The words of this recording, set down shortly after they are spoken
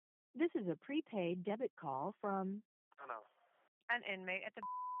This is a prepaid debit call from An inmate at the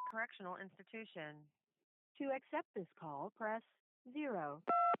correctional institution. To accept this call, press 0.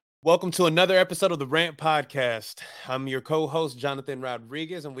 Welcome to another episode of the RANT podcast. I'm your co-host, Jonathan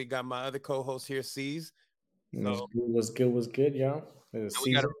Rodriguez, and we got my other co-host here, C's. So What's good, y'all? It's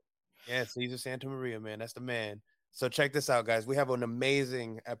we got Caesar. Cesar Santa Maria, man. That's the man. So check this out, guys. We have an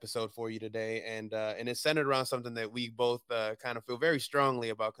amazing episode for you today, and it's centered around something that we both kind of feel very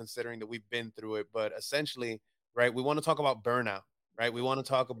strongly about, considering that we've been through it. But essentially, right, we want to talk about burnout, right? We want to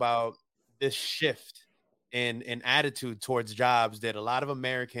talk about this shift in attitude towards jobs that a lot of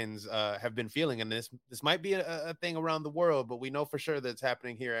Americans have been feeling, and this might be a thing around the world, but we know for sure that it's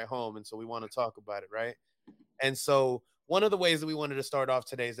happening here at home, and so we want to talk about it, right? And so one of the ways that we wanted to start off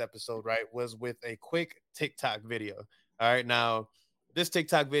today's episode, right, was with a quick TikTok video. All right, now this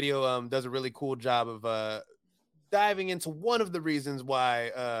TikTok video does a really cool job of diving into one of the reasons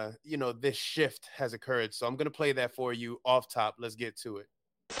why this shift has occurred. So I'm gonna play that for you off top. Let's get to it.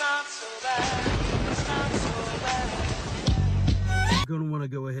 It's not so bad. It's not so bad. You're going to want to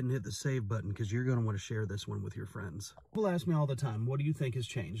go ahead and hit the save button because you're going to want to share this one with your friends. People ask me all the time, what do you think has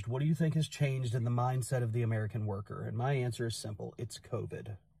changed? What do you think has changed in the mindset of the American worker? And my answer is simple. It's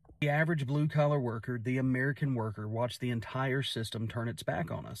COVID. The average blue-collar worker, the American worker, watched the entire system turn its back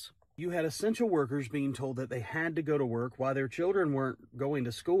on us. You had essential workers being told that they had to go to work while their children weren't going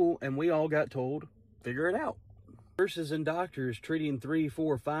to school, and we all got told, figure it out. Nurses and doctors treating 3,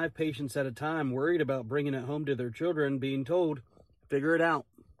 4, 5 patients at a time, worried about bringing it home to their children, being told, figure it out.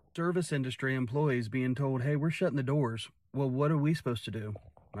 Service industry employees being told, hey, we're shutting the doors. Well, what are we supposed to do?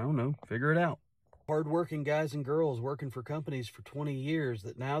 I don't know. Figure it out. Hardworking guys and girls working for companies for 20 years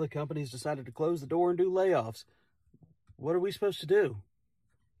that now the companies decided to close the door and do layoffs. What are we supposed to do?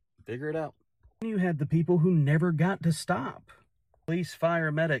 Figure it out. You had the people who never got to stop. Police,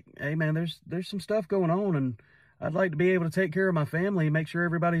 fire, medic. Hey, man, there's some stuff going on, and I'd like to be able to take care of my family and make sure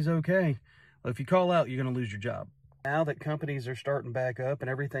everybody's okay. Well, if you call out, you're going to lose your job. Now that companies are starting back up and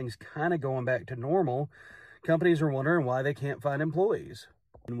everything's kind of going back to normal, companies are wondering why they can't find employees.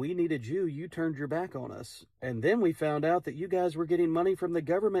 When we needed you, you turned your back on us. And then we found out that you guys were getting money from the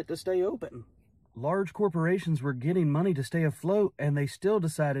government to stay open. Large corporations were getting money to stay afloat, and they still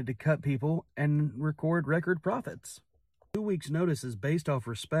decided to cut people and record profits. 2 weeks notice is based off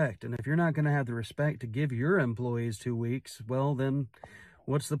respect, and if you're not going to have the respect to give your employees 2 weeks, well then,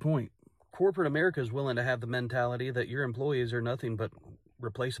 what's the point? Corporate America is willing to have the mentality that your employees are nothing but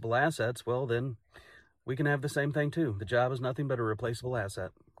replaceable assets. Well then, we can have the same thing too. The job is nothing but a replaceable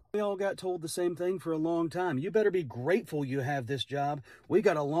asset. We all got told the same thing for a long time. You better be grateful you have this job. We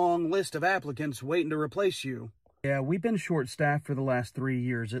got a long list of applicants waiting to replace you. Yeah, we've been short-staffed for the last 3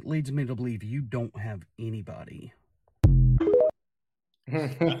 years. It leads me to believe you don't have anybody.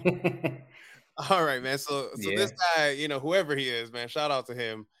 All right, man. So Yeah. this guy, whoever he is, man, shout out to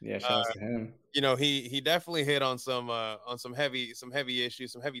him. Yeah, shout out to him. He definitely hit on some heavy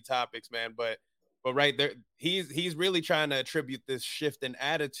issues, some heavy topics, man. But right there, he's really trying to attribute this shift in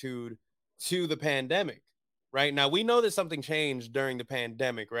attitude to the pandemic. Right now, we know that something changed during the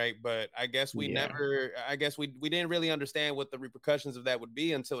pandemic, right? But I guess we didn't really understand what the repercussions of that would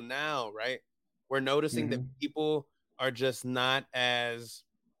be until now, right? We're noticing that people are just not as,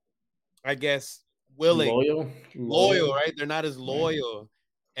 I guess, loyal, right? They're not as loyal.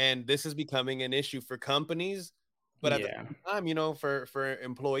 And this is becoming an issue for companies, but at the same time, for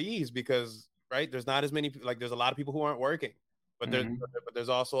employees, because, right, there's not as many, like, there's a lot of people who aren't working, but there's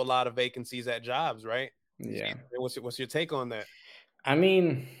also a lot of vacancies at jobs, right? Yeah. What's your take on that? I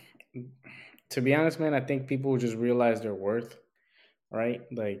mean, to be honest, man, I think people just realize their worth, right?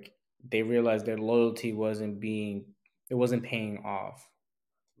 Like, they realized their loyalty wasn't paying off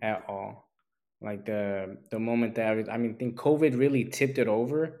at all. Like the moment that I think COVID really tipped it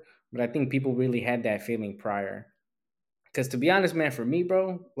over, but I think people really had that feeling prior. Because to be honest, man, for me,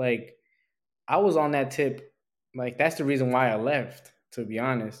 bro, like, I was on that tip. Like, that's the reason why I left, to be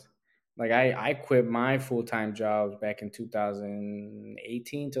honest. Like, I quit my full-time jobs back in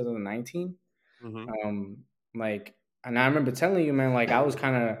 2018, 2019. And I remember telling you, man, like, I was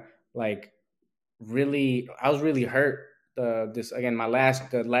kind of like I was really hurt.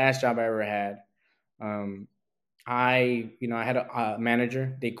 The last job I ever had. I had a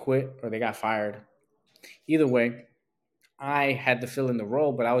manager. They quit or they got fired. Either way, I had to fill in the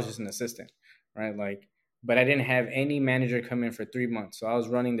role, but I was just an assistant, right? Like, but I didn't have any manager come in for 3 months, so I was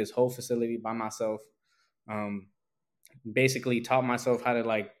running this whole facility by myself. Basically, taught myself how to,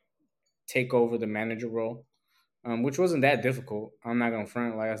 like, take over the manager role, which wasn't that difficult. I'm not gonna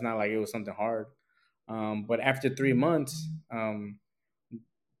front, like, it's not like it was something hard. But after 3 months,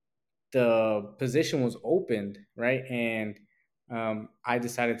 the position was opened, right? And I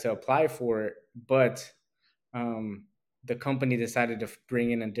decided to apply for it, but the company decided to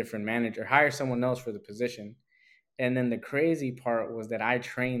bring in a different manager, hire someone else for the position. And then the crazy part was that I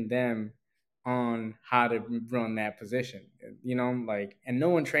trained them on how to run that position, like, and no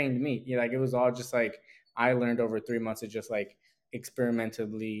one trained me. Like, it was all just like I learned over 3 months of just like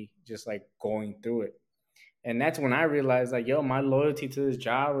experimentally, just like going through it. And that's when I realized, like, yo, my loyalty to this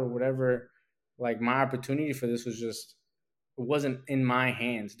job or whatever, like my opportunity for this was just, it wasn't in my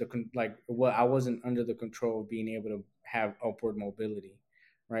hands. I wasn't under the control of being able to have upward mobility,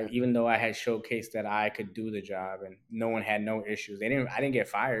 right? Even though I had showcased that I could do the job and no one had no issues. I didn't get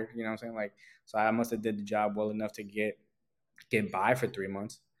fired, you know what I'm saying? Like, so I must have did the job well enough to get by for 3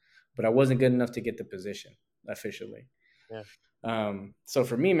 months, but I wasn't good enough to get the position officially. Yeah. So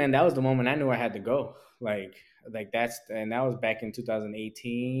for me, man, that was the moment I knew I had to go. Like that was back in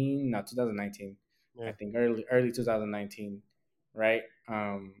 2019. Yeah. I think early 2019, right?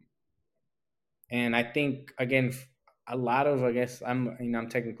 And I think, again, a lot of, I guess I'm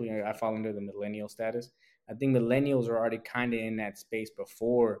technically, I fall under the millennial status. I think millennials are already kind of in that space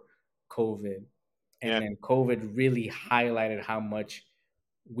before COVID, and then COVID really highlighted how much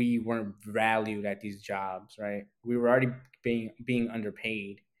we weren't valued at these jobs, right? We were already being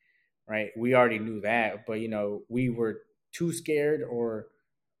underpaid, right? We already knew that, but we were too scared, or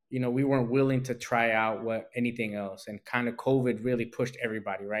we weren't willing to try out anything else. And kind of COVID really pushed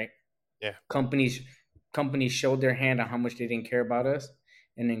everybody, right? Yeah. Companies showed their hand on how much they didn't care about us,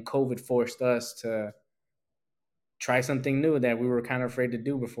 and then COVID forced us to try something new that we were kind of afraid to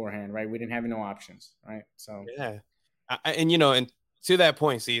do beforehand, right? We didn't have no options, right? So yeah, and to that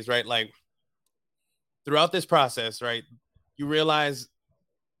point, C's, right? Like, throughout this process, right, you realized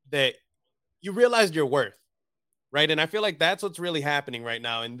your worth, right? And I feel like that's what's really happening right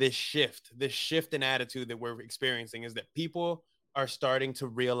now in this shift in attitude that we're experiencing, is that people are starting to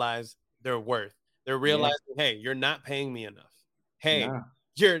realize their worth. They're realizing, hey, you're not paying me enough. Hey,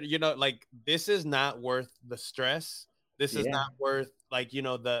 like, this is not worth the stress. This is not worth, like,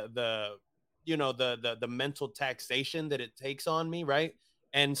 the mental taxation that it takes on me, right?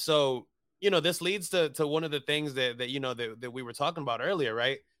 And so, this leads to one of the things that we were talking about earlier,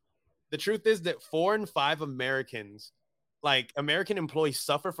 right? The truth is that 4 in 5 Americans, like American employees,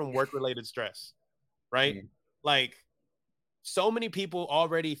 suffer from work-related stress, right? Like, so many people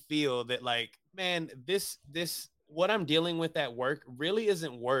already feel that, like, man, this what I'm dealing with at work really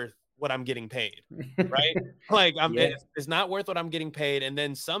isn't worth what I'm getting paid, right? Like, it's not worth what I'm getting paid. And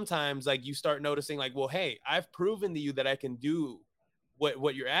then sometimes, like, you start noticing, like, well, hey, I've proven to you that I can do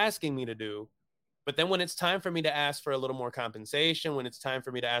what you're asking me to do. But then when it's time for me to ask for a little more compensation, when it's time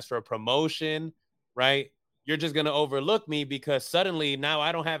for me to ask for a promotion, right, you're just going to overlook me because suddenly now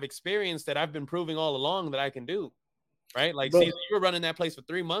I don't have experience that I've been proving all along that I can do, right? Like, see, you were running that place for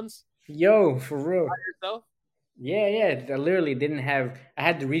 3 months. Yo, for real. By yourself? Yeah. I literally didn't have, I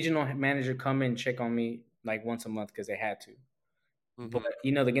had the regional manager come in and check on me like once a month because they had to. But,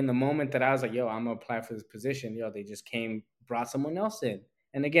 again, the moment that I was like, yo, I'm going to apply for this position, they just brought someone else in.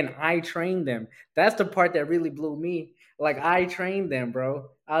 And again, I trained them. That's the part that really blew me. Like, I trained them, bro.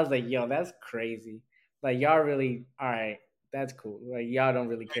 I was like, yo, that's crazy. Like, y'all really, all right, that's cool. Like, y'all don't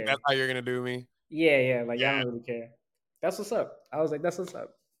really care. That's how you're going to do me? Yeah. Like, y'all don't really care. That's what's up. I was like, that's what's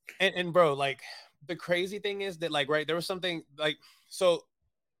up. And bro, like, the crazy thing is that, like, right, there was something, like, so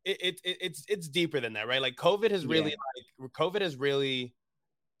it's deeper than that, right? Like, COVID has really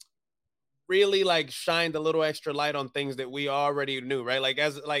like shined a little extra light on things that we already knew, right? Like,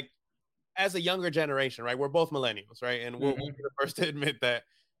 as a younger generation, right? We're both millennials, right? And we'll be the first to admit that.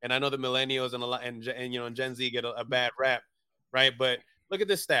 And I know that millennials and Gen Z get a bad rap, right? But look at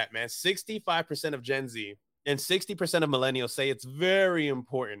this stat, man. 65% of Gen Z and 60% of millennials say it's very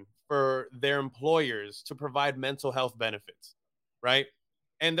important for their employers to provide mental health benefits, right?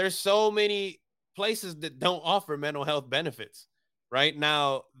 And there's so many places that don't offer mental health benefits. Right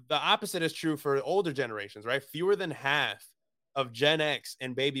now, the opposite is true for older generations, right? Fewer than half of Gen X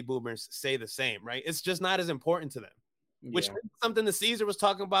and baby boomers say the same, right? It's just not as important to them, which is something that Caesar was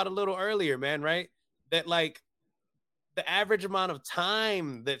talking about a little earlier, man, right? That, like, the average amount of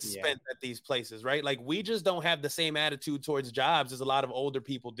time that's spent at these places, right? Like, we just don't have the same attitude towards jobs as a lot of older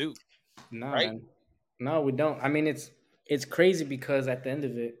people do. No, right? man. No, we don't. I mean, it's crazy because at the end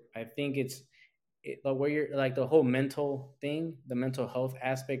of it, I think where you're like the whole mental thing, the mental health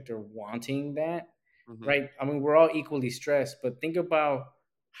aspect, or wanting that, right? I mean, we're all equally stressed, but think about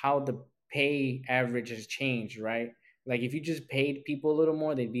how the pay average has changed, right? Like, if you just paid people a little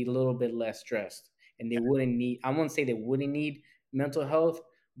more, they'd be a little bit less stressed, and they wouldn't need. I won't say they wouldn't need mental health,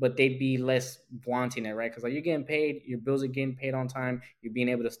 but they'd be less wanting it, right? Because like you're getting paid, your bills are getting paid on time, you're being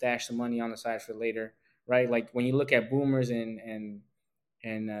able to stash some money on the side for later, right? Like when you look at boomers and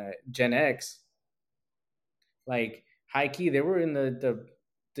Gen X, like high key, they were in the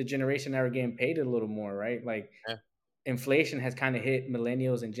generation that were getting paid a little more, right? Like Yeah. inflation has kind of hit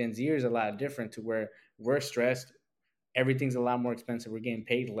millennials and Gen Zers a lot different to where we're stressed, everything's a lot more expensive, we're getting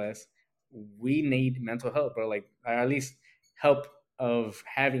paid less. We need mental help, or like or at least help of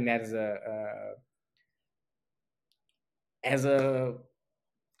having that as a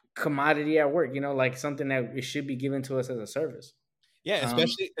commodity at work, like something that it should be given to us as a service. Yeah,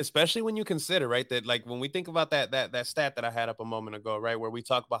 especially when you consider, right, that like when we think about that stat that I had up a moment ago, right, where we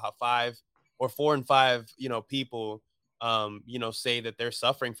talk about how 4 and 5, people, say that they're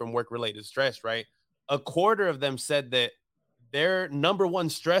suffering from work related stress, right? A quarter of them said that their number one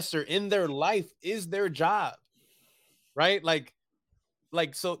stressor in their life is their job, right? Like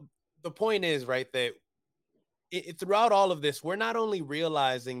so the point is, right, that throughout all of this, we're not only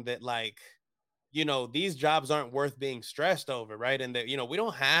realizing that like these jobs aren't worth being stressed over, right? And that, we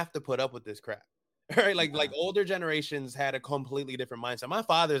don't have to put up with this crap. Right. Like older generations had a completely different mindset. My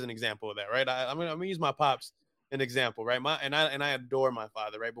father's an example of that, right? I'm gonna use my pops an example, right? I adore my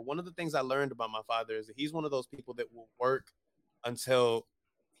father, right? But one of the things I learned about my father is that he's one of those people that will work until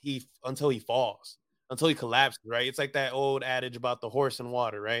he falls, until he collapses, right? It's like that old adage about the horse and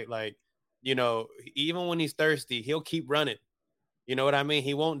water, right? Like, even when he's thirsty, he'll keep running. You know what I mean?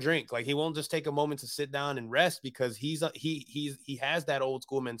 He won't drink. Like he won't just take a moment to sit down and rest because he has that old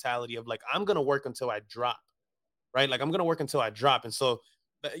school mentality of like, I'm gonna work until I drop, right? Like I'm gonna work until I drop. And so,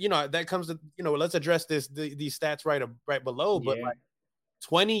 that comes to let's address these stats right below. But Yeah. like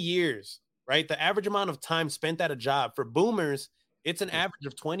 20 years, right? The average amount of time spent at a job for boomers, it's an average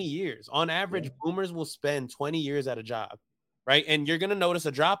of 20 years. On average, boomers will spend 20 years at a job, right? And you're gonna notice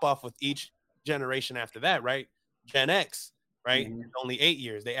a drop off with each generation after that, right? Gen X, right? Mhm. It's only 8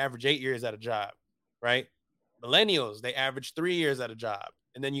 years. They average 8 years at a job, right? Millennials, they average 3 years at a job.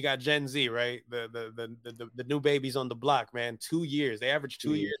 And then you got Gen Z, right? The new babies on the block, man. 2 years. They average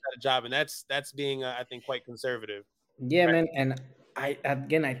 2 years at a job, and that's being, I think, quite conservative. Yeah, man. And I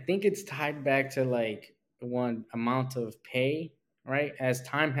think it's tied back to like one amount of pay, right? As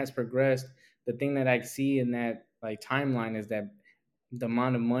time has progressed, the thing that I see in that like timeline is that the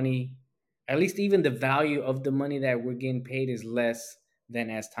amount of money, at least even the value of the money that we're getting paid is less than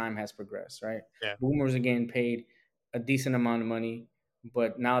as time has progressed, right? Yeah. Boomers are getting paid a decent amount of money,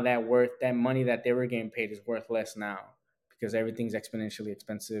 but now that money that they were getting paid is worth less now because everything's exponentially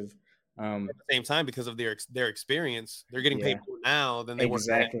expensive. At the same time, because of their experience, they're getting paid Yeah, more now than they were then,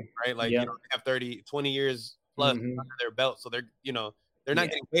 exactly. right? Like, Yep. they have 20 years plus Hmm. under their belt. So they're not Yeah.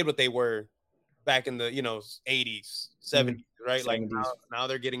 getting paid what they were back in the, 80s, 70s, right? Like 70s. now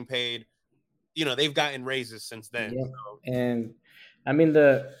they're getting paid, they've gotten raises since then. Yep. So And I mean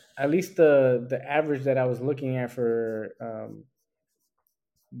the average that I was looking at for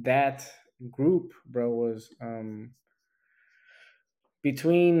that group, bro, was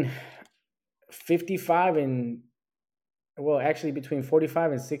between 55 and well, actually between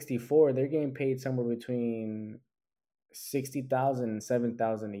 45 and 64, they're getting paid somewhere between 60,000 and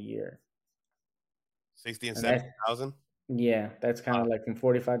 7,000 a year. 60 and And that's 70,000. yeah, that's kind Wow. of like from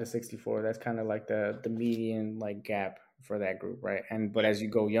 45 to 64. That's kind of like the median like gap for that group, right? And but as you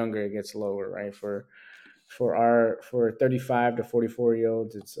go younger, it gets lower, right? For 35 to 44 year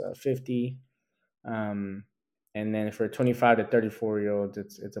olds, it's 50, and then for 25 to 34 year olds,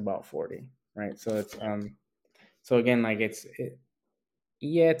 it's about 40, right? So so again, like it's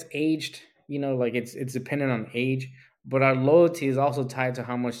aged, like it's dependent on age, but our loyalty is also tied to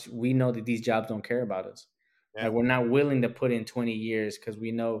how much we know that these jobs don't care about us. Yeah. Like we're not willing to put in 20 years because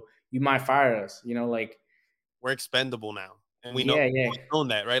we know you might fire us, like We're expendable now. And we know yeah, we've yeah, always known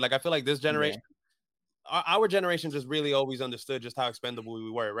that, right? Like I feel like this yeah. generation, our generation just really always understood just how expendable we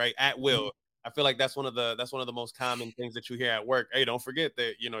were, right? At will. I feel like that's one of the most common things that you hear at work. Hey, don't forget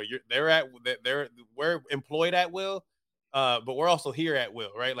that we're employed at will, but we're also here at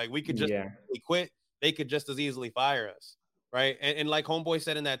will, right? Like we could just Yeah. quit. They could just as easily fire us, right? And like Homeboy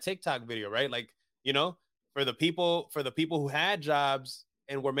said in that TikTok video, right? Like for the people who had jobs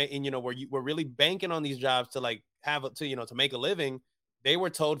and were making we're really banking on these jobs to like to make a living. They were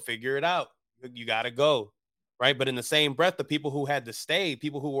told figure it out. You got to go, right? But in the same breath, the people who had to stay,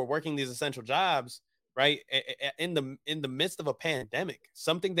 people who were working these essential jobs, right, in the midst of a pandemic,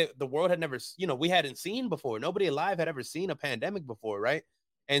 something that the world had never, we hadn't seen before. Nobody alive had ever seen a pandemic before, right?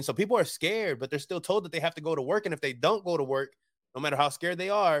 And so people are scared, but they're still told that they have to go to work, and if they don't go to work, no matter how scared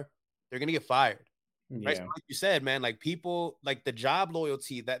they are, they're gonna get fired, Right. So Yeah. like you said, man, like people, like the job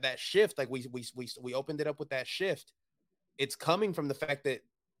loyalty, that shift, like we opened it up with that shift. It's coming from the fact that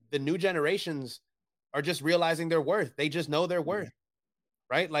the new generations are just realizing their worth. They just know their worth,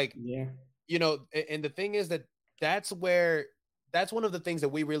 right? Like, Yeah. and the thing is that that's one of the things that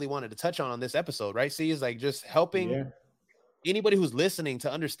we really wanted to touch on this episode, right? See, is like just helping Yeah. anybody who's listening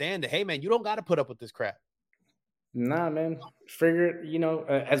to understand that, hey, man, you don't got to put up with this crap. Nah, man. Figure,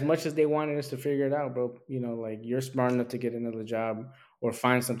 as much as they wanted us to figure it out, bro, like you're smart enough to get another job or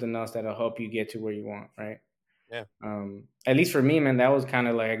find something else that'll help you get to where you want, right? Yeah. At least for me, man, that was kind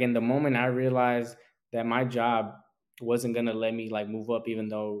of like, again, the moment I realized that my job wasn't going to let me like move up, even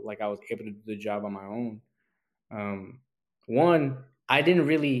though like I was able to do the job on my own. One, I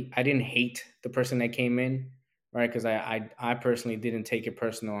didn't hate the person that came in, right? Because I personally didn't take it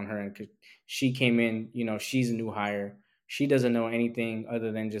personal on her, and because she came in, she's a new hire. She doesn't know anything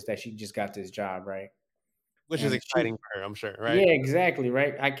other than just that she just got this job, right? Which is And exciting for her, I'm sure, right? yeah, exactly,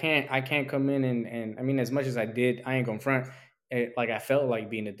 right. I can't come in and I mean, as much as I did, I ain't gonna front. Like I felt like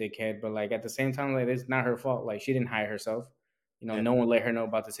being a dickhead, but like at the same time, like it's not her fault. Like she didn't hire herself. Yeah. No one let her know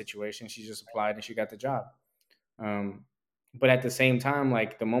about the situation. She just applied and she got the job. But at the same time,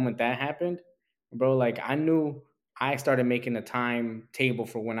 like the moment that happened, bro, like I knew I started making a timetable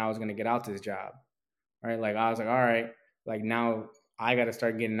for when I was gonna get out this job. Right. Like I was like, all right, like now I gotta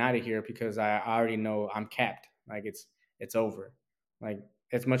start getting out of here because I already know I'm capped. Like it's over. Like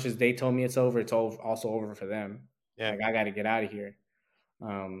as much as they told me it's over, it's also over for them. Yeah. Like I gotta get out of here.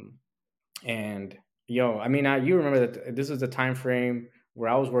 And yo, I mean, you remember that this was the time frame where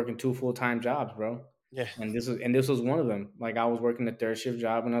I was working 2 full-time jobs, bro. Yeah. And this was one of them. Like I was working a third shift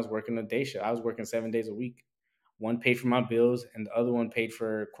job and I was working a day shift. I was working 7 days a week. One paid for my bills and the other one paid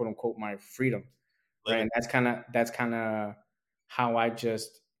for quote unquote my freedom. Right. Living. And that's kind of how I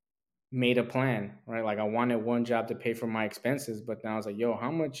just made a plan, right? Like I wanted one job to pay for my expenses, but then I was like, yo, how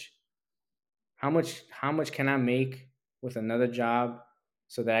much can I make with another job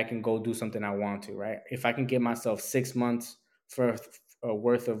so that I can go do something I want to, right? If I can give myself 6 months for a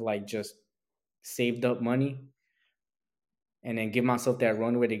worth of like just saved up money and then give myself that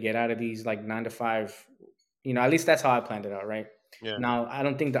runway to get out of these like 9 to 5, at least that's how I planned it out, right? Yeah. Now, I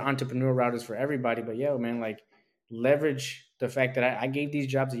don't think the entrepreneur route is for everybody, but yeah, man, like leverage the fact that I gave these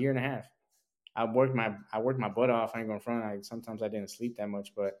jobs a year and a half. I worked my butt off. I ain't gonna front. Sometimes I didn't sleep that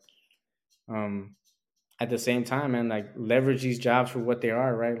much, but at the same time, man, like leverage these jobs for what they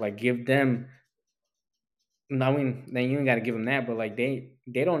are, right? Like give them. I mean, then you ain't got to give them that, but like they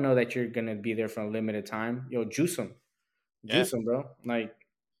don't know that you're gonna be there for a limited time. Yo, juice them, bro. Like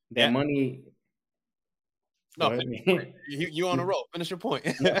that Yeah. money. Go No, ahead. you on a roll. Finish your point.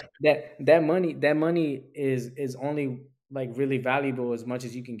 Yeah, that money is only like really valuable as much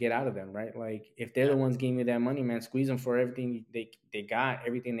as you can get out of them, right? Like if they're the ones giving you that money, man, squeeze them for everything they got,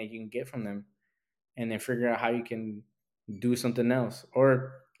 everything that you can get from them, and then figure out how you can do something else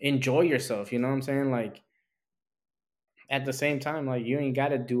or enjoy yourself. You know what I'm saying? Like at the same time, like you ain't got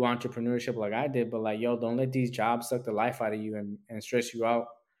to do entrepreneurship like I did, but like yo, don't let these jobs suck the life out of you and stress you out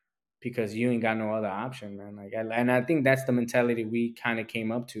because you ain't got no other option, man. Like, and I think that's the mentality we kind of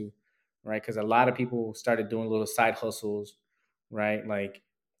came up to, right? Because a lot of people started doing little side hustles, right? Like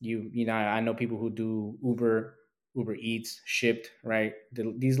I know people who do Uber Eats, Shipped, right?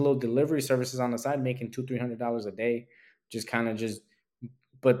 These little delivery services on the side making $200-300 a day,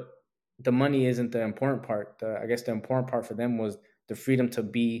 but the money isn't the important part. I guess the important part for them was the freedom to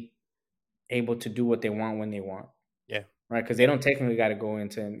be able to do what they want when they want. Yeah. Right, because they don't technically got to go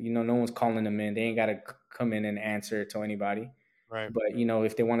into, no one's calling them in. They ain't got to come in and answer to anybody. Right. But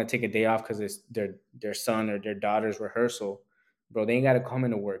if they want to take a day off because it's their son or their daughter's rehearsal, bro, they ain't got to come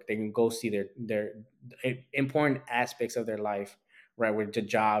into work. They can go see their important aspects of their life, right? Where the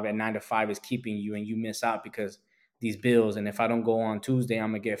job at 9 to 5 is keeping you, and you miss out because these bills. And if I don't go on Tuesday,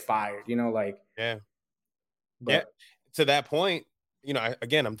 I'm gonna get fired. Yeah. But, yeah. To that point,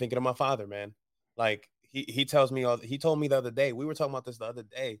 again, I'm thinking of my father, man. Like he told me the other day, we were talking about this the other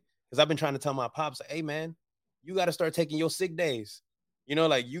day, because I've been trying to tell my pops, hey man, you got to start taking your sick days.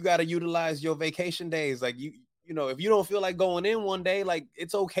 Like you got to utilize your vacation days. Like if you don't feel like going in one day, like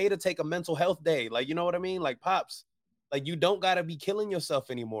it's okay to take a mental health day. Like, you know what I mean? Like pops, like you don't got to be killing yourself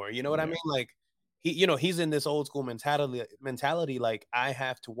anymore. You know what I mean? Like he's in this old school mentality. Like I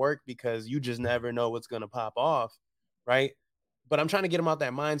have to work because you just never know what's going to pop off. Right. But I'm trying to get him out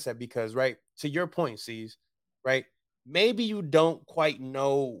that mindset because, right, to your point, C's, right, maybe you don't quite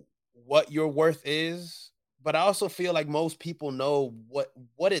know what your worth is, but I also feel like most people know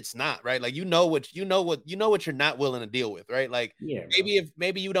what it's not, right? Like you know what you're not willing to deal with, right? Like yeah, bro.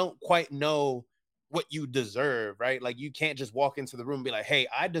 maybe you don't quite know what you deserve, right? Like you can't just walk into the room and be like, hey,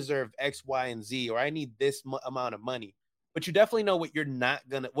 I deserve X, Y, and Z, or I need this amount of money. But you definitely know what you're not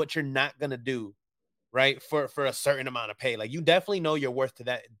gonna do, right? For a certain amount of pay. Like you definitely know your worth to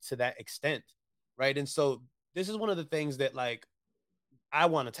that extent, right? And so this is one of the things that like I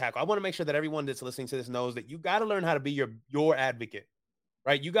want to tackle. I want to make sure that everyone that's listening to this knows that you got to learn how to be your advocate,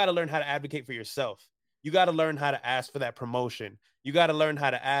 right? You got to learn how to advocate for yourself. You got to learn how to ask for that promotion. You got to learn how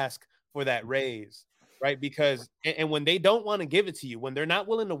to ask for that raise, right? Because and when they don't want to give it to you, when they're not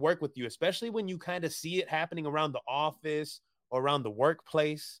willing to work with you, especially when you kind of see it happening around the office or around the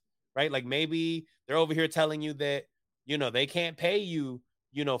workplace, right? Like maybe they're over here telling you that, they can't pay you,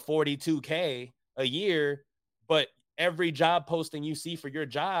 42K a year, but every job posting you see for your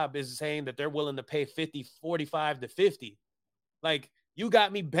job is saying that they're willing to pay 50, 45 to 50. Like you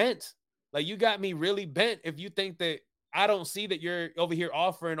got me bent. Like you got me really bent if you think that I don't see that you're over here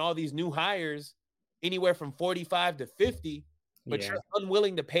offering all these new hires anywhere from 45 to 50, but Yeah. you're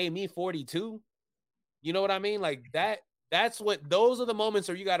unwilling to pay me 42. You know what I mean? Like those are the moments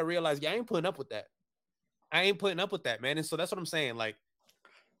where you got to realize, yeah, I ain't putting up with that. I ain't putting up with that, man. And so that's what I'm saying. Like,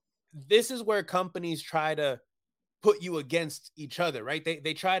 this is where companies try to put you against each other, right?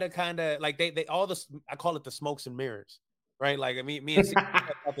 They try to kind of like they all this, I call it the smokes and mirrors, right? Like me and Steve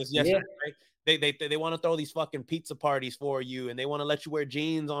talked about this yesterday, right? They want to throw these fucking pizza parties for you, and they want to let you wear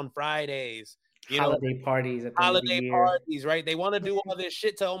jeans on Fridays, Holiday parties at the end of the holiday year. parties, right? They want to do all this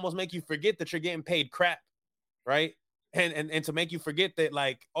shit to almost make you forget that you're getting paid crap, right? And to make you forget that,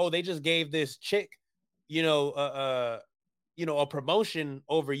 like, oh, they just gave this chick, a promotion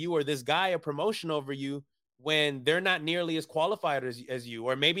over you, or this guy a promotion over you, when they're not nearly as qualified as you.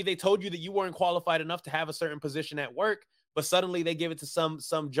 Or maybe they told you that you weren't qualified enough to have a certain position at work, but suddenly they give it to some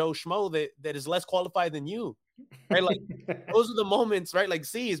Joe Schmo that is less qualified than you, right? Like those are the moments, right? Like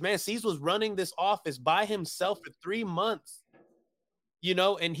C's was running this office by himself for 3 months,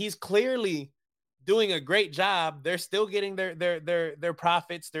 and he's clearly doing a great job. They're still getting their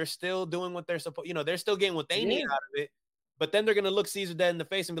profits. They're still doing what they're supposed, they're still getting what they need out of it. But then they're gonna look Caesar dead in the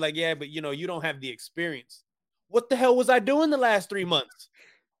face and be like, yeah, but you don't have the experience. What the hell was I doing the last 3 months?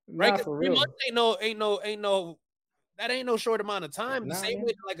 Right? Nah, for 3 real. months that ain't no short amount of time. The same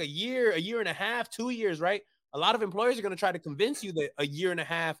way like a year and a half, 2 years, right? A lot of employers are gonna try to convince you that a year and a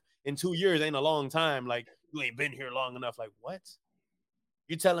half and 2 years ain't a long time. Like, you ain't been here long enough. Like, what?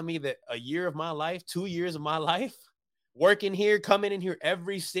 You're telling me that a year of my life, 2 years of my life, working here, coming in here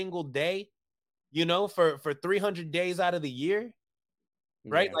every single day, for 300 days out of the year,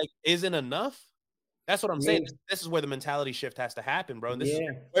 right? Yeah. Like, isn't enough? That's what I'm saying. This is where the mentality shift has to happen, bro. And this is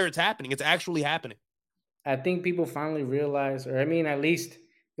where it's happening. It's actually happening. I think people finally realized, or I mean, at least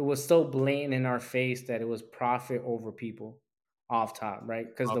it was so blatant in our face that it was profit over people off top, right?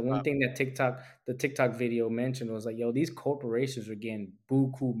 Because the one thing that the TikTok video mentioned was like, yo, these corporations are getting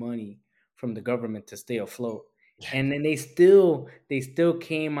buku money from the government to stay afloat. And then they still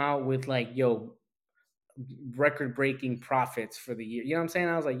came out with like, yo, record breaking profits for the year. You know what I'm saying?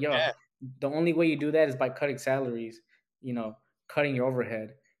 I was like, yo, the only way you do that is by cutting salaries, cutting your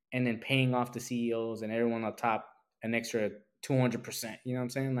overhead, and then paying off the CEOs and everyone on top an extra 200%. You know what I'm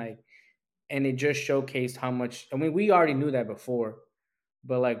saying? Like, and it just showcased how much. I mean, we already knew that before,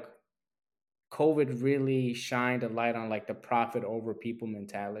 but like, COVID really shined a light on like the profit over people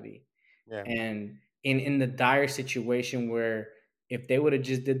mentality. Yeah. And in the dire situation where if they would have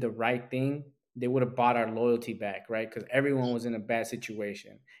just did the right thing, they would have bought our loyalty back, right? Because everyone was in a bad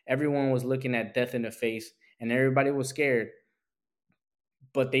situation. Everyone was looking at death in the face, and everybody was scared.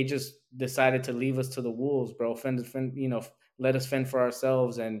 But they just decided to leave us to the wolves, bro. Let us fend for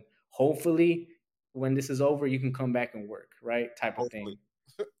ourselves, and hopefully, when this is over, you can come back and work, right? Type of thing.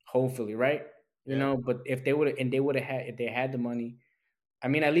 Hopefully, right? But if they would have, and they would have had, if they had the money, I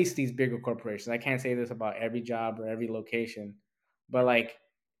mean, at least these bigger corporations. I can't say this about every job or every location, but like,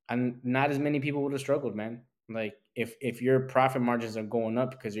 not as many people would have struggled, man. Like, if your profit margins are going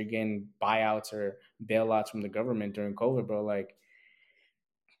up because you're getting buyouts or bailouts from the government during COVID, bro, like,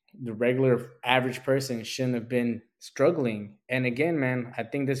 the regular average person shouldn't have been struggling. And again, man, I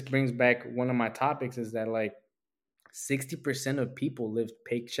think this brings back one of my topics is that like 60% of people live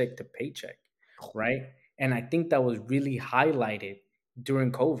paycheck to paycheck, right? And I think that was really highlighted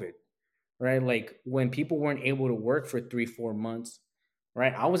during COVID, right? Like when people weren't able to work for 3-4 months,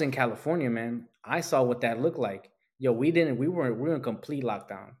 right? I was in California, man. I saw what that looked like. Yo, we were in complete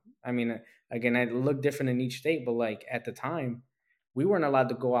lockdown. I mean, again, it looked different in each state, but like at the time, we weren't allowed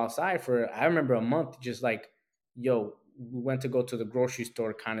to go outside for, I remember a month, just like, yo, we went to go to the grocery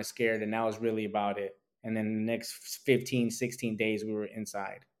store kind of scared, and that was really about it. And then the next 15, 16 days, we were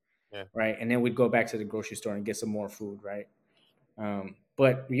inside. Yeah. right? And then we'd go back to the grocery store and get some more food, right?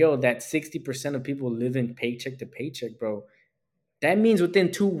 But yo, that 60% of people living paycheck to paycheck, bro, that means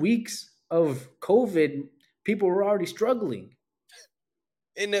within 2 weeks of COVID, people were already struggling.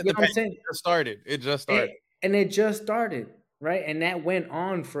 And You the know what I'm pandemic saying? just started. It just started. And it just started, right? And that went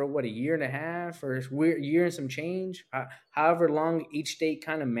on for what, a year and a half or a year and some change, however long each state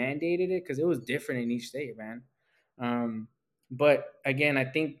kind of mandated it, because it was different in each state, man. But again, I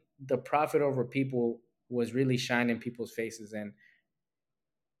think the profit over people was really shining in people's faces. And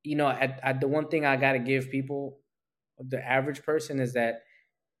you know, the one thing I got to give people, the average person, is that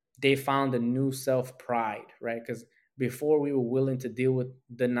they found a new self pride, right? Because before we were willing to deal with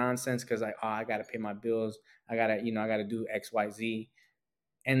the nonsense because like, oh, I got to pay my bills, I got to do X, Y, Z,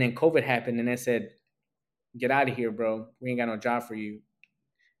 and then COVID happened, and they said, get out of here, bro. We ain't got no job for you.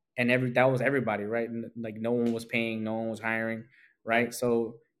 And that was everybody, right? Like no one was paying, no one was hiring, right? Yeah.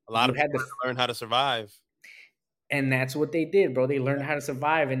 So A lot you of had people to had to learn how to survive. And that's what they did, bro. They learned how to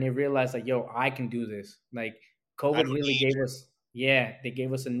survive, and they realized, like, yo, I can do this. Like, I COVID don't really need gave us, they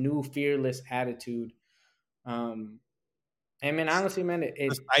gave us a new fearless attitude. And man, honestly, man, the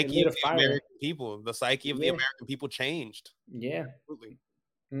it psyche lit of a the fire. American people. The psyche of the Yeah, American people changed. yeah. Absolutely.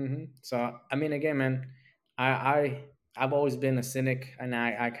 So, I mean, again, man, I've always been a cynic, and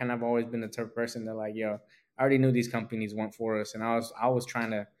I kind of always been the type of person that, like, yo, I already knew these companies weren't for us, and I was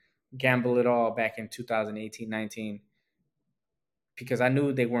trying to gamble it all back in 2018, 19. Because I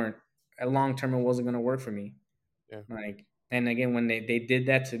knew they weren't long term. It wasn't going to work for me. Yeah. Like, and again, when they did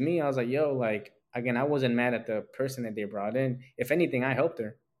that to me, I was like, yo, like, again, I wasn't mad at the person that they brought in. If anything, I helped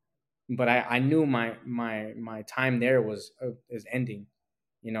her, but I knew my time there is ending,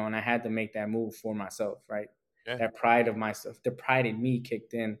 you know, and I had to make that move for myself, right? Yeah. That pride of myself, the pride in me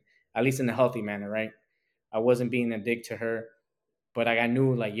kicked in, at least in a healthy manner, right? I wasn't being a dick to her, but I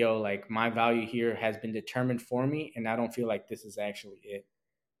knew, like, yo, like, my value here has been determined for me, and I don't feel like this is actually it.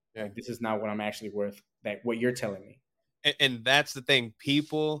 Yeah. Like, this is not what I'm actually worth. That what you're telling me. And that's the thing.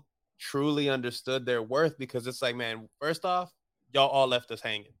 People truly understood their worth because it's like, man, first off, y'all all left us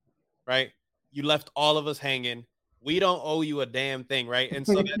hanging, right? You left all of us hanging. We don't owe you a damn thing, right? And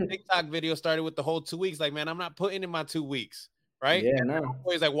so that TikTok video started with the whole 2 weeks. Like, man, I'm not putting in my 2 weeks, right? Yeah, And no.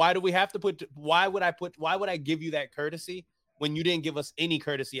 always like, why do we have to put? Why would I give you that courtesy when you didn't give us any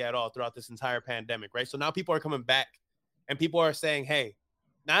courtesy at all throughout this entire pandemic, right? So now people are coming back, and people are saying, hey,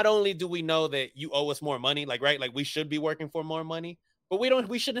 not only do we know that you owe us more money, like, right, like we should be working for more money, but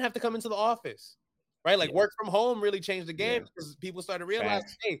we shouldn't have to come into the office, right? Like, work from home really changed the game because people started realizing,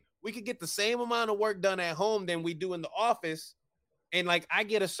 hey, we could get the same amount of work done at home than we do in the office. And like, I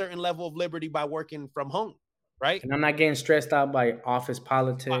get a certain level of liberty by working from home, right? And I'm not getting stressed out by office My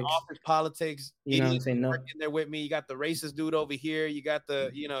politics. office politics, You know what I'm idiots saying? No. working there with me. You got the racist dude over here. You got the,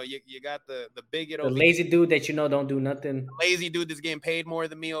 you got the bigot The over here. lazy dude that don't do nothing. Lazy dude that's getting paid more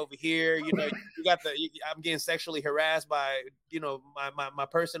than me over here. You know, I'm getting sexually harassed by, my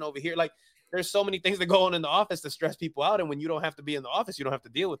person over here. Like, there's so many things that go on in the office that stress people out. And when you don't have to be in the office, you don't have to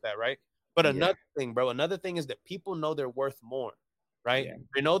deal with that, right? But another thing is that people know they're worth more, right? Yeah.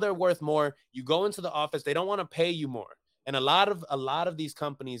 They know they're worth more. You go into the office, they don't want to pay you more. And a lot of these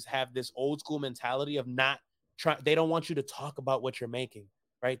companies have this old school mentality of they don't want you to talk about what you're making,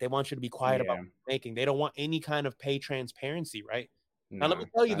 right? They want you to be quiet about what you're making. They don't want any kind of pay transparency, right? Now, let me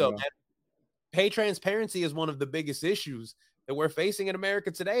tell you though, man, pay transparency is one of the biggest issues that we're facing in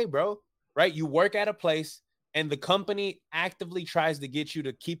America today, bro, right? You work at a place and the company actively tries to get you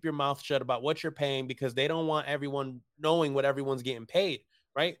to keep your mouth shut about what you're paying because they don't want everyone knowing what everyone's getting paid,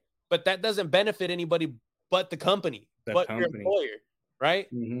 right? But that doesn't benefit anybody but the company, your employer,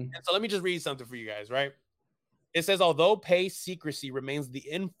 right? And so let me just read something for you guys, right? It says, although pay secrecy remains the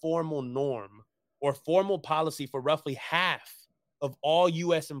informal norm or formal policy for roughly half of all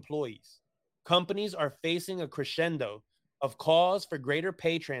U.S. employees, companies are facing a crescendo of calls for greater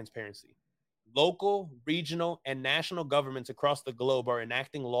pay transparency. Local, regional, and national governments across the globe are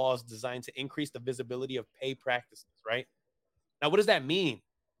enacting laws designed to increase the visibility of pay practices, right? Now, what does that mean,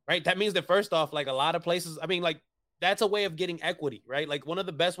 right? That means that first off, like a lot of places, I mean, like that's a way of getting equity, right? Like one of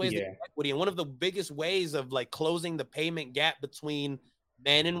the best ways to get equity and one of the biggest ways of like closing the payment gap between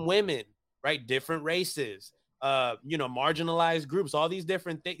men and women, right? Different races, marginalized groups, all these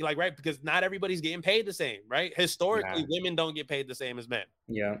different things, like, right? Because not everybody's getting paid the same, right? Historically, women don't get paid the same as men.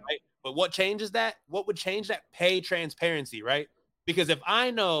 Yeah. Right? But what changes that? What would change that? Pay transparency, right? Because if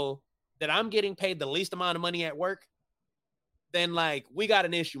I know that I'm getting paid the least amount of money at work, then like we got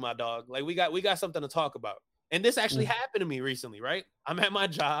an issue, my dog. Like we got something to talk about. And this actually happened to me recently, right? I'm at my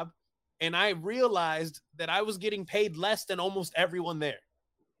job and I realized that I was getting paid less than almost everyone there,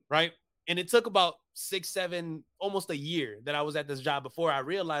 right? And it took about 6, 7, almost a year that I was at this job before I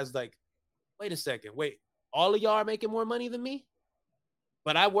realized, like, wait a second, wait, all of y'all are making more money than me,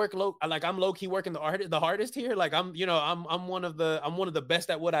 but I work I'm low key working the hardest here. Like I'm one of the best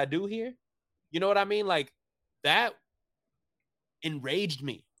at what I do here. You know what I mean? Like that enraged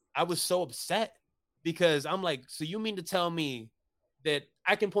me. I was so upset because I'm like, so you mean to tell me that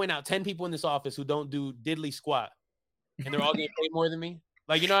I can point out 10 people in this office who don't do diddly squat and they're all getting paid more than me?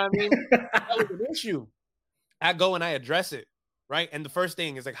 Like, you know what I mean? That was an issue. I go and I address it, right? And the first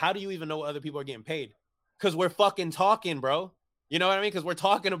thing is like, how do you even know what other people are getting paid? Because we're fucking talking, bro. You know what I mean? Because we're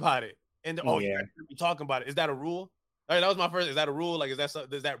talking about it. And you guys should be talking about it. Is that a rule? All right, that was my first. Is that a rule? Like, is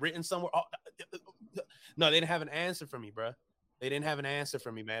that written somewhere? Oh, no, they didn't have an answer for me, bro. They didn't have an answer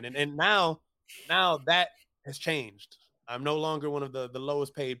for me, man. And now that has changed. I'm no longer one of the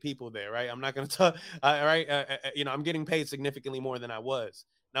lowest paid people there, right? I'm not going to talk, right? I'm getting paid significantly more than I was.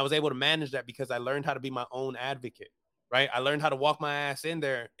 And I was able to manage that because I learned how to be my own advocate, right? I learned how to walk my ass in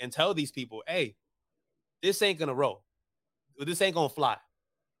there and tell these people, hey, this ain't going to roll. This ain't going to fly.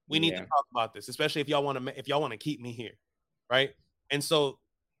 We need to talk about this, especially if y'all want to keep me here, right? And so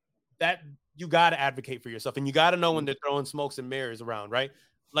that you got to advocate for yourself, and you got to know when they're throwing smokes and mirrors around, right?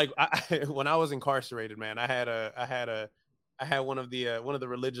 Like when I was incarcerated, man, I had one of the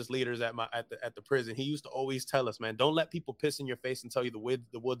religious leaders at the prison. He used to always tell us, man, don't let people piss in your face and tell you the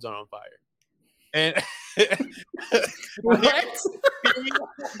woods are on fire. And what?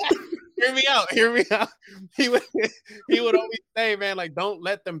 Hear me out. He would always say, man, like, don't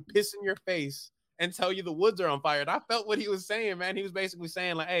let them piss in your face and tell you the woods are on fire. And I felt what he was saying, man. He was basically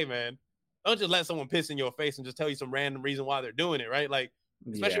saying, like, hey, man, don't just let someone piss in your face and just tell you some random reason why they're doing it, right? Like,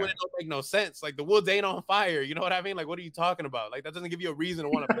 especially when it don't make no sense. Like, the woods ain't on fire. You know what I mean? Like, what are you talking about? Like, that doesn't give you a reason to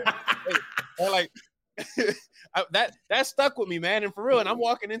want to piss. Or like, that stuck with me, man. And for real, and I'm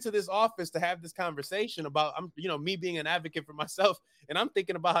walking into this office to have this conversation about me being an advocate for myself, and I'm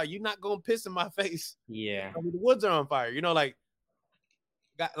thinking about how you're not gonna piss in my face. Yeah, I mean, the woods are on fire.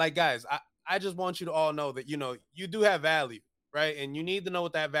 Guys, I just want you to all know that you do have value, right? And you need to know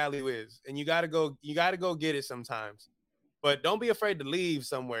what that value is, and you gotta go get it sometimes. But don't be afraid to leave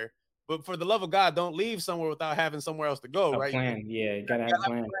somewhere. But for the love of God, don't leave somewhere without having somewhere else to go, right? Plan. Yeah, you gotta have a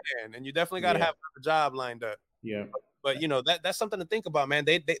plan. And you definitely gotta have a job lined up. Yeah. But that's something to think about, man.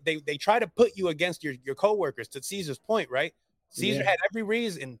 They try to put you against your coworkers. To Caesar's point, right? Caesar had every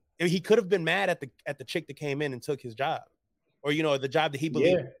reason. He could have been mad at the chick that came in and took his job, or the job that he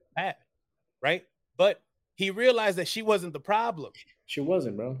believed had, right? But he realized that she wasn't the problem. She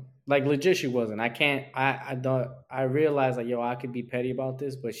wasn't, bro. Like, legit, she wasn't. I realized, like, I could be petty about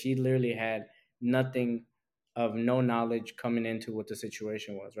this, but she literally had nothing of no knowledge coming into what the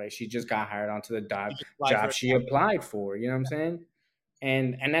situation was, right? She just got hired onto the job she applied for, you know what I'm saying?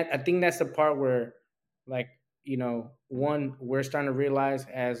 And I think that's the part where, like, one, we're starting to realize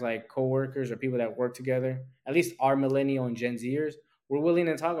as, like, coworkers or people that work together, at least our millennial and Gen Zers, we're willing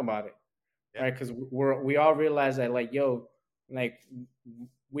to talk about it, right? Because we all realize that, like, like,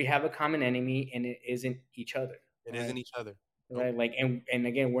 we have a common enemy, and it isn't each other. It isn't each other. Right? Like, and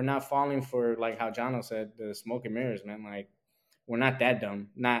again, we're not falling for, like how Jono said, the smoke and mirrors, man. Like, we're not that dumb.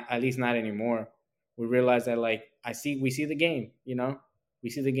 At least not anymore. We realize that, like, we see the game, we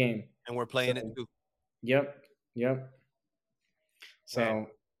see the game. And we're playing it too. Yep. So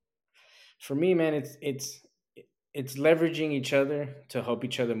for me, man, it's leveraging each other to help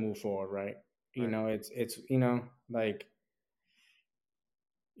each other move forward, right? It's like,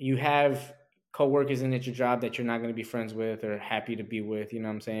 you have coworkers in at your job that you're not going to be friends with or happy to be with, you know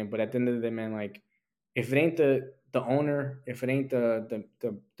what I'm saying? But at the end of the day, man, like, if it ain't the owner, if it ain't the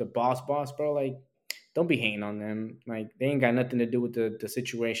boss, bro, like, don't be hating on them. Like, they ain't got nothing to do with the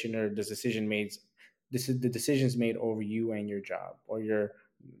situation or the decision made. This is the decisions made over you and your job or your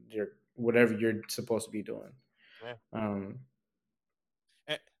whatever you're supposed to be doing. Yeah.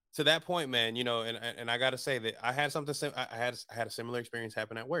 To that point, man, and I got to say that I had I had a similar experience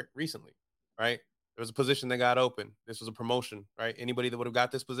happen at work recently, right? There was a position that got open. This was a promotion, right? Anybody that would have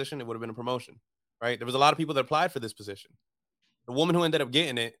got this position, it would have been a promotion, right? There was a lot of people that applied for this position. The woman who ended up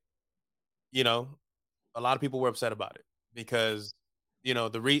getting it, a lot of people were upset about it because,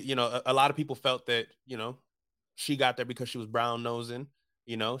 a lot of people felt that, she got there because she was brown nosing,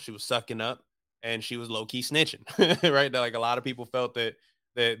 she was sucking up and she was low key snitching, right? Like, a lot of people felt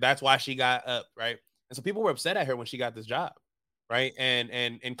that's why she got up, right? And so people were upset at her when she got this job, right?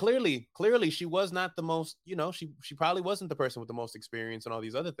 And clearly she was not the most, she probably wasn't the person with the most experience and all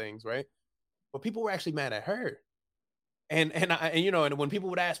these other things, right? But people were actually mad at her. And when people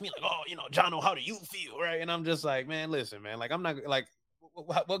would ask me, like, oh, Jono, how do you feel, right? And I'm just like, man, listen, man, like, I'm not, like,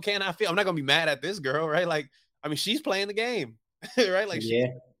 what can I feel? I'm not gonna be mad at this girl, right? Like, I mean, she's playing the game, right? Like,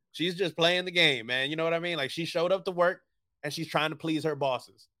 she's just playing the game, man. You know what I mean? Like, she showed up to work and she's trying to please her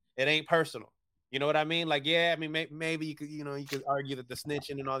bosses. It ain't personal. You know what I mean? Like, yeah, I mean, maybe you could argue that the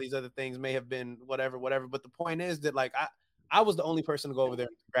snitching and all these other things may have been whatever. But the point is that, like, I was the only person to go over there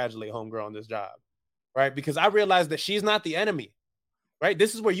and congratulate homegirl on this job, right? Because I realized that she's not the enemy, right?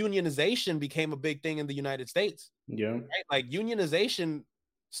 This is where unionization became a big thing in the United States. Yeah. Right? Like, unionization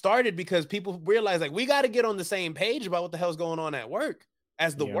started because people realized, like, we got to get on the same page about what the hell's going on at work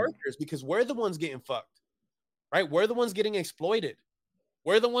as the workers, because we're the ones getting fucked, right? We're the ones getting exploited.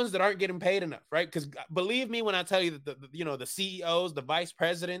 We're the ones that aren't getting paid enough, right? Because believe me when I tell you that the CEOs, the vice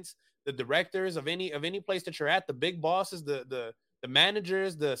presidents, the directors of any place that you're at, the big bosses, the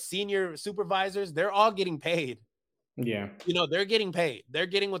managers, the senior supervisors, they're all getting paid. Yeah. They're getting paid. They're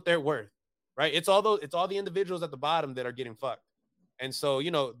getting what they're worth, right? It's all the individuals at the bottom that are getting fucked. And so,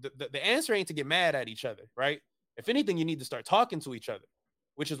 the answer ain't to get mad at each other, right? If anything, you need to start talking to each other,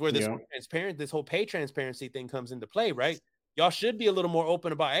 which is where this whole pay transparency thing comes into play, right? Y'all should be a little more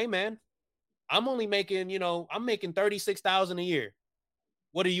open about, hey man, I'm only making, I'm making 36,000 a year.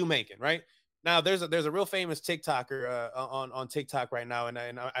 What are you making, right? Now there's a real famous TikToker on TikTok right now, and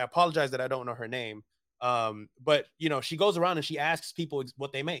I apologize that I don't know her name. But she goes around and she asks people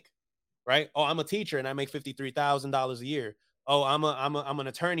what they make, right? Oh, I'm a teacher and I make $53,000 a year. Oh, I'm an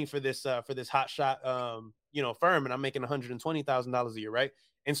attorney for this hot shot firm, and I'm making $120,000 a year, right?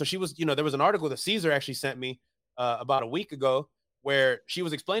 And so she was, there was an article that Caesar actually sent me about a week ago, where she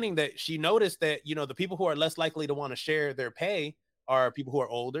was explaining that she noticed that the people who are less likely to want to share their pay are people who are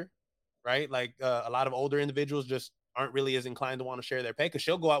older, right? Like a lot of older individuals just aren't really as inclined to want to share their pay, because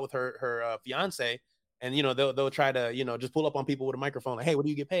she'll go out with her fiance, and they'll try to just pull up on people with a microphone like, hey, what do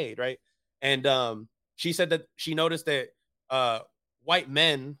you get paid, right? And she said that she noticed that white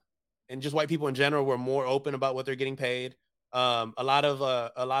men and just white people in general were more open about what they're getting paid. A lot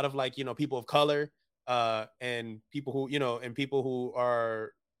of like people of color and people who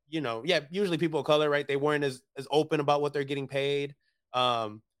are usually people of color, right? They weren't as open about what they're getting paid.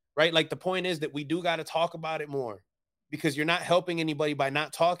 Right? Like, the point is that we do got to talk about it more, because you're not helping anybody by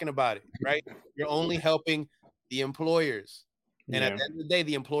not talking about it, right? You're only helping the employers. And at the end of the day,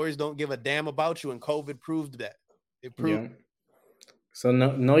 the employers don't give a damn about you, and COVID proved that. It proved. So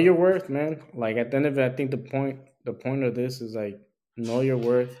know your worth, man. Like, at the end of it, I think the point of this is, like, know your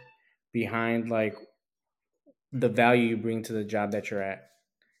worth behind, like, the value you bring to the job that you're at,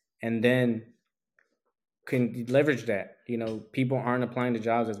 and then can leverage that. People aren't applying to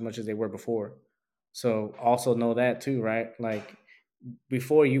jobs as much as they were before. So also know that too, right? Like,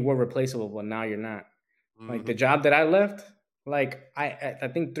 before you were replaceable, but now you're not. Like, the job that I left, like, I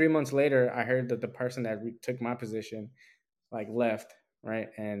think 3 months later, I heard that the person that took my position, like, left, right?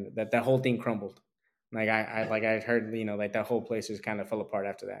 And that whole thing crumbled. Like, I heard, like, that whole place just kind of fell apart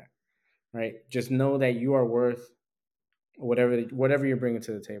after that, right? Just know that you are worth whatever you're bringing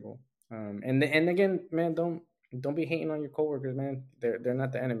to the table. And again, man, don't be hating on your coworkers, man. They're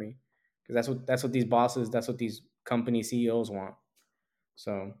not the enemy, because that's what these bosses, that's what these company CEOs want.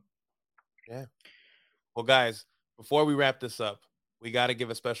 So, yeah. Well, guys, before we wrap this up, we got to give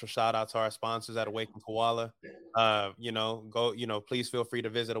a special shout out to our sponsors at Awaken Koala. Please feel free to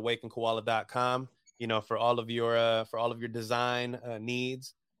visit awakenkoala.com, for all of your design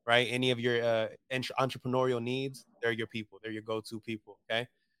needs, right? Any of your entrepreneurial needs, they're your people. They're your go-to people. Okay.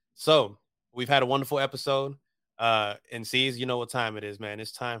 So we've had a wonderful episode. And C's, you know what time it is, man.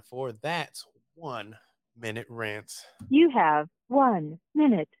 It's time for that 1 minute rant. You have 1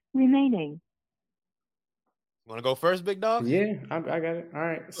 minute remaining. Want to go first, big dog? Yeah, I got it. All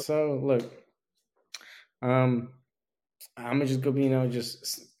right. So look, I'm gonna just go,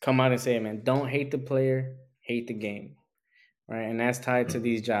 just come out and say it, man. Don't hate the player, hate the game, right? And that's tied to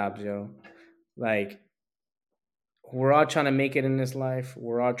these jobs, yo. Like, we're all trying to make it in this life.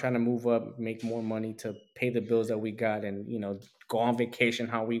 We're all trying to move up, make more money to pay the bills that we got, and go on vacation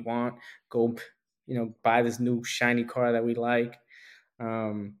how we want. Go, buy this new shiny car that we like.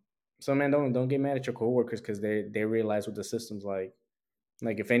 So, man, don't get mad at your coworkers because they realize what the system's like.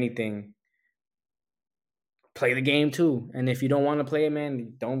 Like, if anything, play the game too. And if you don't want to play it,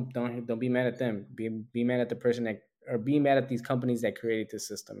 man, don't be mad at them. Be mad at the person or be mad at these companies that created this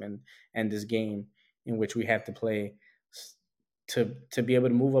system and this game in which we have to play to be able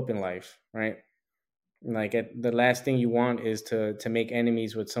to move up in life, right? Like, the last thing you want is to make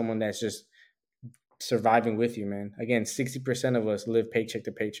enemies with someone that's just surviving with you, man. Again, 60% of us live paycheck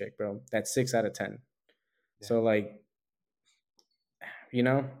to paycheck, bro. That's 6 out of 10. Yeah. So, like,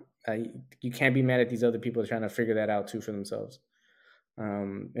 you can't be mad at these other people trying to figure that out too for themselves.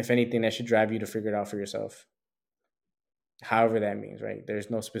 If anything, that should drive you to figure it out for yourself. However that means, right? There's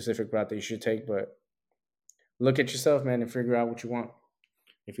no specific route that you should take, but look at yourself, man, and figure out what you want.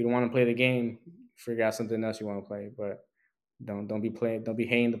 If you don't want to play the game, figure out something else you want to play. But don't be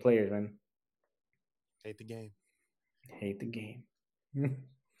hating the players, man. Hate the game. Hate the game.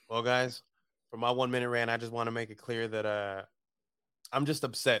 Well, guys, for my 1 minute rant, I just want to make it clear that I'm just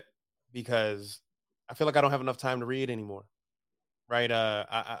upset because I feel like I don't have enough time to read anymore. Right.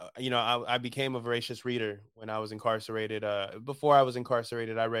 I became a voracious reader when I was incarcerated. Before I was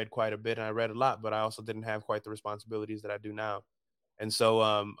incarcerated, I read quite a bit and I read a lot, but I also didn't have quite the responsibilities that I do now. And so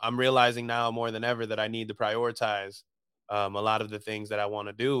I'm realizing now more than ever that I need to prioritize a lot of the things that I want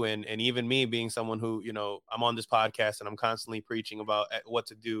to do. And even me being someone who, I'm on this podcast and I'm constantly preaching about what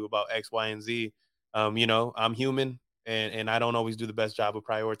to do about X, Y, and Z. I'm human and I don't always do the best job of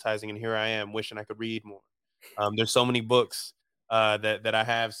prioritizing. And here I am wishing I could read more. There's so many books that I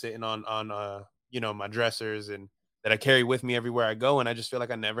have sitting on my dressers and that I carry with me everywhere I go, and I just feel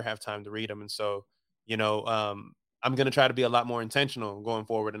like I never have time to read them. And so, I'm gonna try to be a lot more intentional going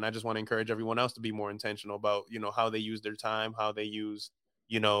forward, and I just want to encourage everyone else to be more intentional about how they use their time, how they use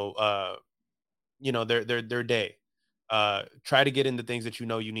their day. Try to get into things that you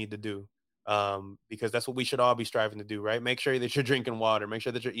need to do, because that's what we should all be striving to do, right? Make sure that you're drinking water, make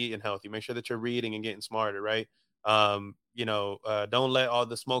sure that you're eating healthy, make sure that you're reading and getting smarter, right? Don't let all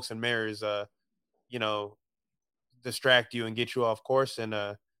the smokes and mirrors you know distract you and get you off course,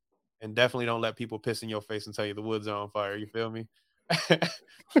 and definitely don't let people piss in your face and tell you the woods are on fire. You feel me? So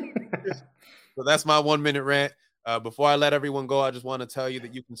that's my 1 minute rant. Before I let everyone go, I just want to tell you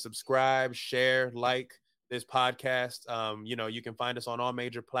that you can subscribe, share, like this podcast. You can find us on all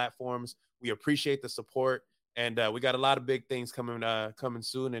major platforms. We appreciate the support, and we got a lot of big things coming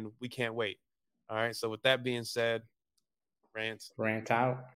soon, and we can't wait. All right. So with that being said, rant out.